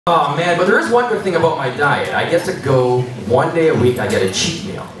Oh man, but there is one good thing about my diet. I get to go 1 day a week, I get a cheat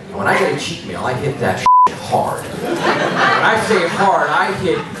meal. And when I get a cheat meal, I hit that hard. When I say hard, I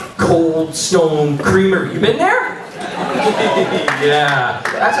hit Cold Stone Creamery. You been there? Yeah.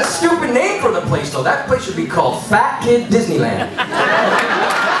 That's a stupid name for the place though. That place should be called Fat Kid Disneyland.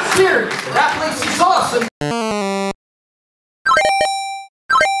 Seriously, that place is awesome.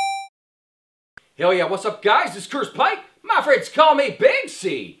 Hell yeah, what's up guys? It's Curse Pike. My friends call me Big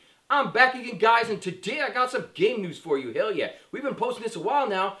C. I'm back again guys, and today I got some game news for you. Hell yeah. We've been posting this a while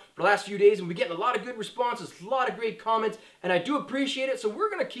now, for the last few days, and we're getting a lot of good responses, a lot of great comments, and I do appreciate it, so we're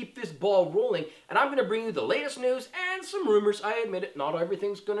going to keep this ball rolling, and I'm going to bring you the latest news and some rumors. I admit it, not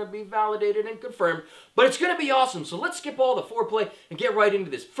everything's going to be validated and confirmed, but it's going to be awesome, so let's skip all the foreplay and get right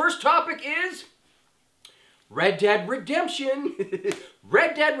into this. First topic is Red Dead Redemption.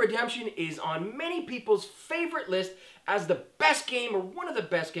 Red Dead Redemption is on many people's favorite list as the best game, or one of the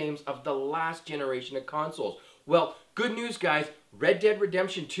best games of the last generation of consoles. Well, good news guys, Red Dead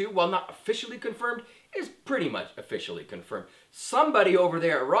Redemption 2, while not officially confirmed, is pretty much officially confirmed. Somebody over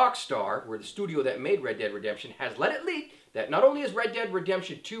there at Rockstar, where the studio that made Red Dead Redemption, has let it leak that not only is Red Dead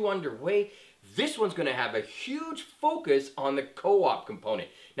Redemption 2 underway, this one's going to have a huge focus on the co-op component.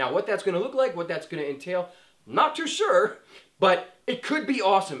 Now what that's going to look like, what that's going to entail, not too sure, but it could be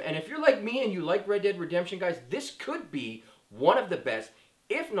awesome. And if you're like me and you like Red Dead Redemption, guys, this could be one of the best,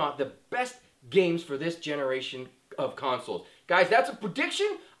 if not the best games for this generation of consoles. Guys, that's a prediction.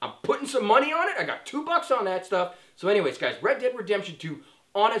 I'm putting some money on it. I got $2 on that stuff. So anyways, guys, Red Dead Redemption 2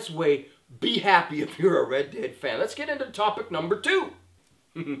 on its way. Be happy if you're a Red Dead fan. Let's get into topic number 2.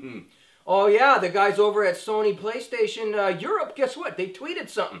 Oh yeah, the guys over at Sony PlayStation Europe, guess what? They tweeted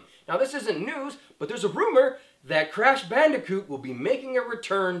something. Now this isn't news, but there's a rumor that Crash Bandicoot will be making a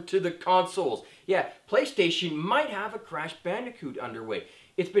return to the consoles. Yeah, PlayStation might have a Crash Bandicoot underway.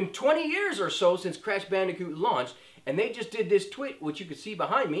 It's been 20 years or so since Crash Bandicoot launched, and they just did this tweet, which you can see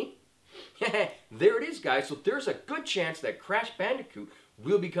behind me. There it is, guys. So there's a good chance that Crash Bandicoot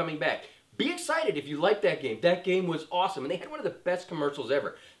will be coming back. Be excited if you like that game. That game was awesome, and they had one of the best commercials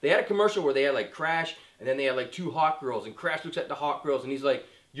ever. They had a commercial where they had like Crash, and then they had like 2 hot girls, and Crash looks at the hot girls, and he's like,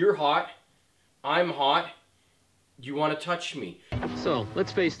 "You're hot, I'm hot, you want to touch me?" So,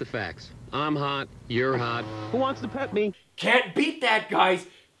 let's face the facts. I'm hot, you're hot. Who wants to pet me? Can't beat that, guys.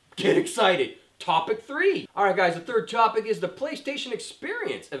 Get excited. Topic 3. Alright guys, the third topic is the PlayStation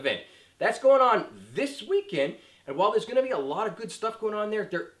Experience event. That's going on this weekend, and while there's going to be a lot of good stuff going on there,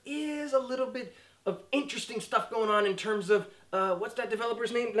 there is a little bit of interesting stuff going on in terms of, what's that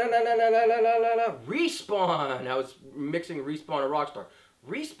developer's name? Respawn. I was mixing Respawn and Rockstar.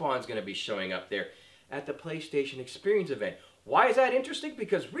 Respawn's going to be showing up there at the PlayStation Experience event. Why is that interesting?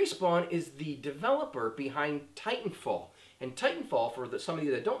 Because Respawn is the developer behind Titanfall. And Titanfall, for some of you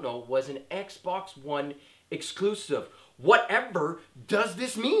that don't know, was an Xbox One exclusive. Whatever does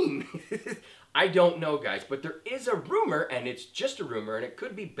this mean? I don't know, guys, but there is a rumor, and it's just a rumor, and it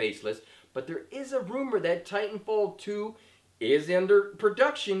could be baseless, but there is a rumor that Titanfall 2 is under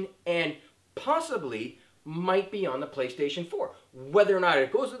production and possibly might be on the PlayStation 4. Whether or not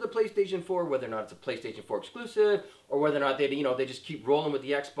it goes to the PlayStation 4, whether or not it's a PlayStation 4 exclusive, or whether or not they, they just keep rolling with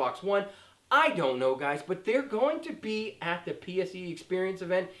the Xbox One, I don't know, guys, but they're going to be at the PSE Experience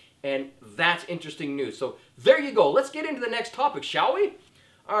event, and that's interesting news. So there you go. Let's get into the next topic, shall we?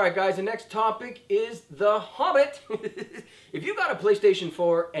 Alright guys, the next topic is The Hobbit. If you got a PlayStation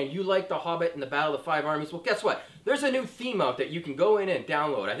 4 and you like The Hobbit and the Battle of the Five Armies, well guess what? There's a new theme out that you can go in and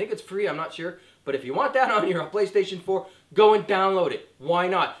download. I think it's free, I'm not sure. But if you want that on your PlayStation 4, go and download it. Why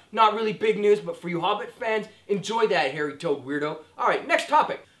not? Not really big news, but for you Hobbit fans, enjoy that, hairy toad weirdo. Alright, next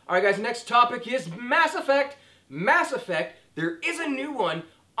topic. Alright guys, next topic is Mass Effect. Mass Effect, there is a new one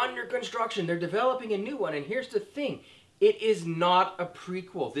under construction. They're developing a new one, and here's the thing. It is not a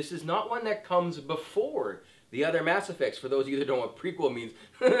prequel. This is not one that comes before the other Mass Effects. For those of you that don't know what prequel means,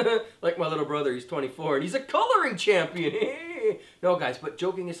 like my little brother, he's 24 and he's a coloring champion. No guys, but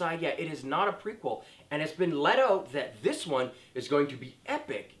joking aside, yeah, it is not a prequel. And it's been let out that this one is going to be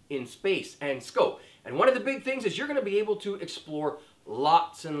epic in space and scope. And one of the big things is you're going to be able to explore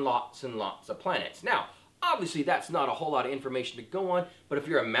lots and lots and lots of planets. Now, obviously, that's not a whole lot of information to go on, but if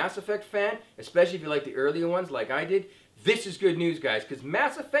you're a Mass Effect fan, especially if you like the earlier ones like I did, this is good news, guys, because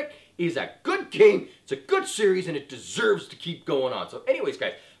Mass Effect is a good game, it's a good series, and it deserves to keep going on. So anyways,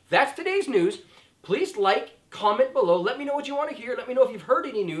 guys, that's today's news. Please like, comment below, let me know what you want to hear, let me know if you've heard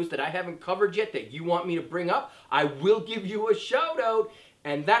any news that I haven't covered yet that you want me to bring up. I will give you a shout out.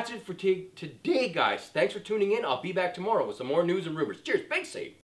 And that's it for today, guys. Thanks for tuning in. I'll be back tomorrow with some more news and rumors. Cheers, big safe.